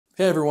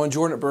Hey everyone,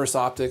 Jordan at Burris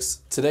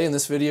Optics. Today in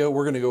this video,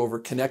 we're going to go over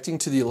connecting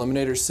to the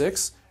Eliminator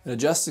 6 and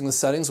adjusting the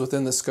settings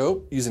within the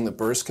scope using the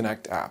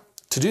BurrisConnect app.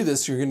 To do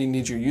this, you're going to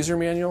need your user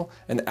manual,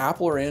 an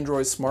Apple or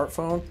Android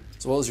smartphone,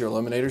 as well as your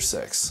Eliminator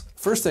 6.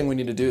 First thing we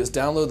need to do is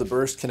download the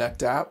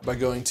BurrisConnect app by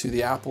going to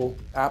the Apple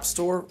App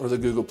Store or the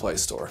Google Play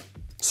Store.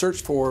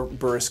 Search for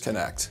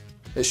BurrisConnect.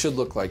 It should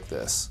look like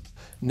this.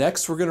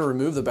 Next, we're going to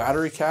remove the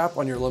battery cap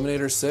on your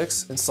Eliminator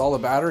 6, install the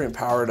battery, and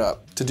power it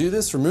up. To do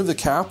this, remove the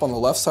cap on the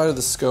left side of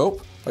the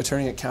scope by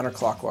turning it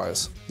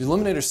counterclockwise. The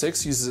Eliminator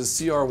 6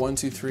 uses a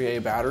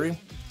CR123A battery.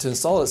 To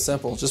install it, it's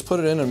simple. Just put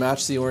it in and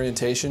match the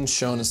orientation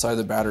shown inside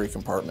the battery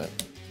compartment.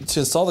 To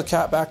install the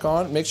cap back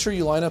on, make sure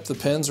you line up the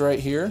pins right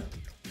here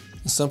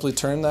and simply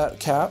turn that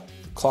cap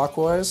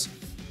clockwise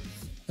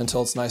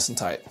until it's nice and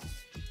tight.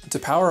 To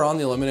power on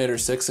the Eliminator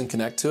 6 and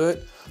connect to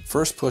it,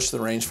 first push the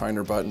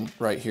rangefinder button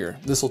right here.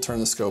 This will turn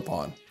the scope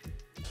on.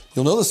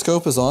 You'll know the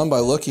scope is on by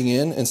looking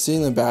in and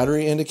seeing the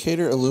battery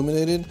indicator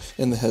illuminated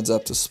in the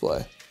heads-up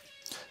display.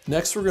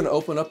 Next, we're going to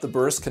open up the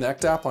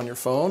BurrisConnect app on your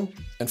phone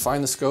and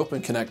find the scope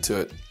and connect to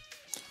it.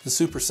 It's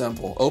super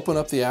simple. Open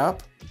up the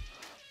app,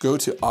 go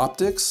to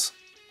Optics,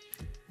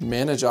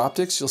 Manage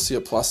Optics, you'll see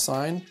a plus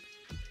sign,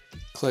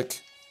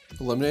 click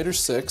Eliminator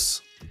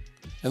 6,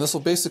 and this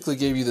will basically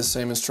give you the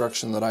same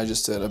instruction that I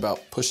just did about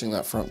pushing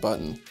that front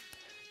button.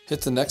 Hit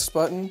the next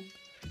button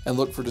and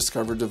look for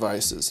Discovered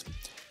Devices.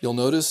 You'll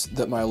notice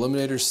that my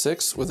Eliminator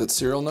 6 with its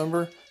serial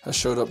number has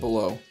showed up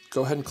below.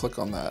 Go ahead and click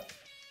on that.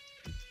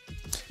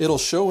 It'll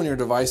show when your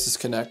device is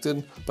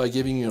connected by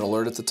giving you an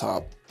alert at the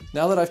top.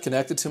 Now that I've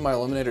connected to my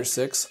Eliminator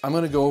 6, I'm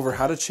going to go over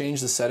how to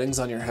change the settings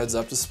on your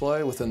heads-up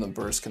display within the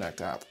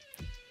BurrisConnect app.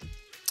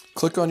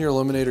 Click on your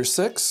Eliminator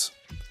 6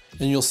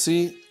 and you'll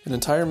see an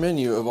entire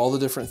menu of all the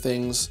different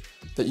things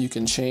that you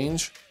can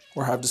change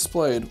or have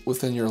displayed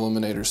within your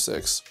Eliminator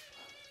 6.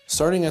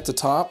 Starting at the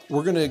top,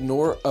 we're going to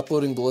ignore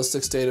uploading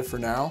ballistics data for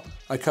now.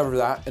 I cover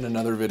that in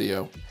another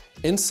video.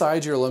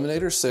 Inside your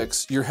Eliminator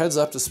 6, your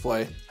heads-up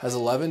display has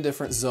 11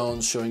 different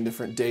zones showing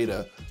different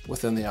data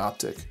within the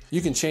optic. You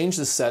can change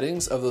the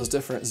settings of those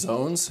different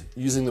zones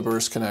using the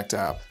BurrisConnect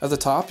app. At the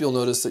top, you'll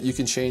notice that you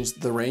can change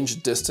the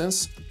range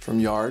distance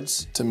from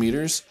yards to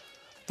meters.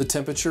 The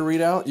temperature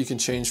readout, you can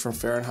change from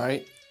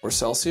Fahrenheit or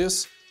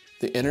Celsius.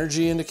 The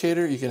energy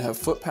indicator, you can have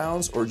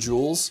foot-pounds or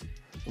joules.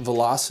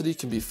 Velocity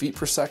can be feet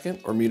per second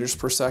or meters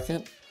per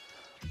second.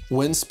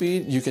 Wind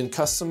speed, you can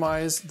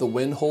customize the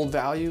wind hold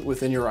value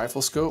within your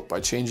Riflescope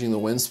by changing the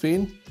wind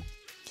speed.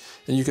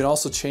 And you can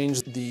also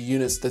change the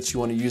units that you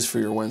want to use for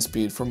your wind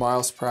speed from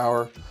miles per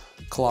hour,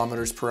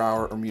 kilometers per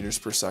hour, or meters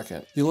per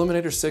second. The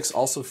Eliminator 6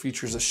 also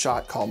features a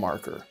shot call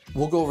marker.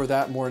 We'll go over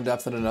that more in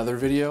depth in another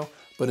video,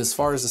 but as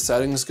far as the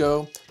settings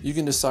go, you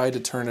can decide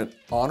to turn it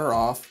on or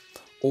off,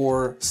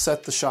 or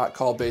set the shot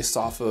call based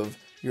off of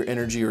your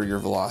energy or your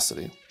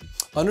velocity.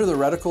 Under the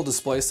reticle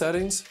display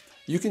settings,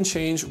 you can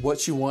change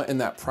what you want in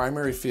that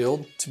primary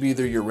field to be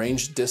either your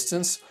range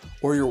distance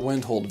or your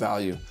wind hold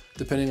value,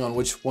 depending on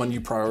which one you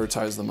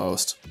prioritize the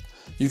most.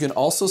 You can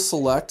also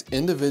select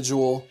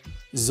individual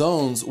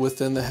zones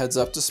within the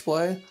heads-up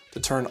display to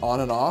turn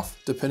on and off,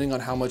 depending on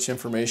how much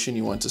information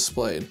you want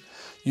displayed.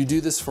 You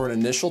do this for an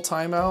initial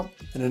timeout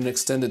and an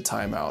extended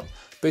timeout.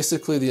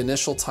 Basically, the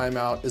initial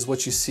timeout is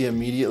what you see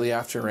immediately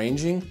after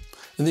ranging,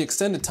 and the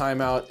extended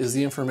timeout is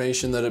the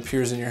information that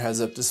appears in your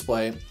heads-up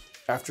display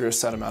after a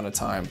set amount of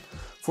time.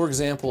 For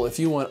example, if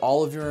you want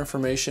all of your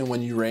information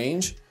when you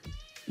range,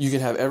 you can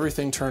have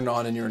everything turned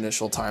on in your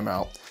initial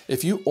timeout.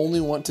 If you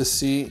only want to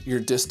see your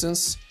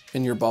distance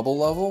and your bubble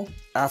level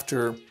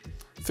after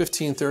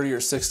 15, 30, or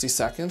 60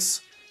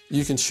 seconds,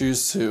 you can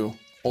choose to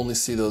only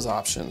see those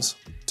options.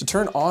 To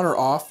turn on or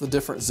off the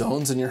different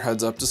zones in your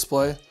heads-up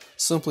display,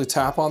 simply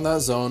tap on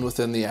that zone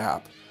within the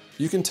app.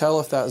 You can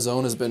tell if that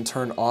zone has been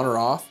turned on or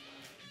off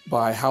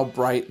by how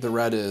bright the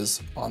red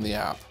is on the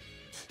app.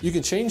 You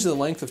can change the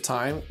length of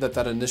time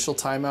that initial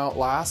timeout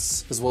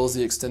lasts, as well as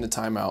the extended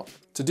timeout.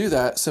 To do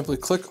that, simply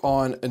click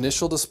on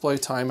Initial Display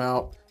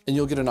Timeout, and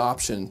you'll get an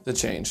option to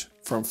change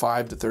from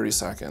 5 to 30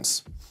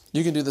 seconds.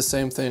 You can do the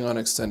same thing on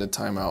Extended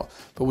Timeout,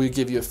 but we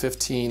give you a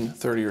 15,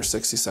 30, or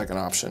 60 second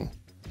option.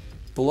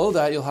 Below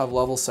that, you'll have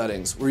level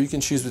settings, where you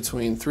can choose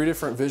between 3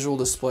 different visual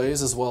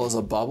displays, as well as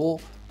a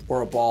bubble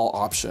or a ball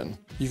option.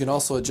 You can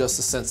also adjust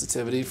the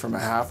sensitivity from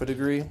 1/2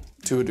 degree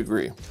to 1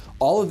 degree.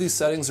 All of these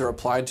settings are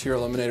applied to your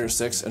Eliminator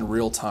 6 in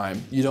real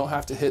time. You don't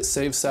have to hit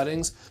save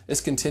settings.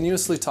 It's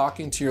continuously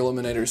talking to your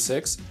Eliminator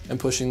 6 and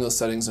pushing those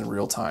settings in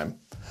real time.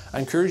 I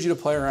encourage you to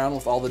play around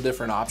with all the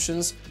different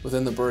options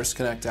within the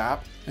BurrisConnect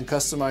app and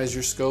customize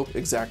your scope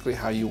exactly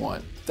how you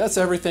want. That's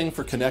everything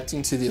for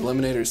connecting to the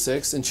Eliminator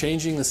 6 and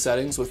changing the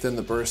settings within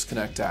the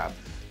BurrisConnect app.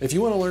 If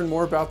you want to learn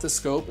more about this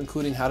scope,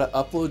 including how to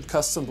upload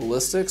custom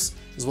ballistics,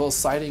 as well as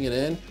sighting it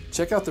in,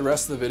 check out the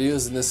rest of the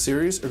videos in this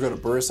series or go to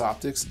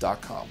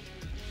burrisoptics.com.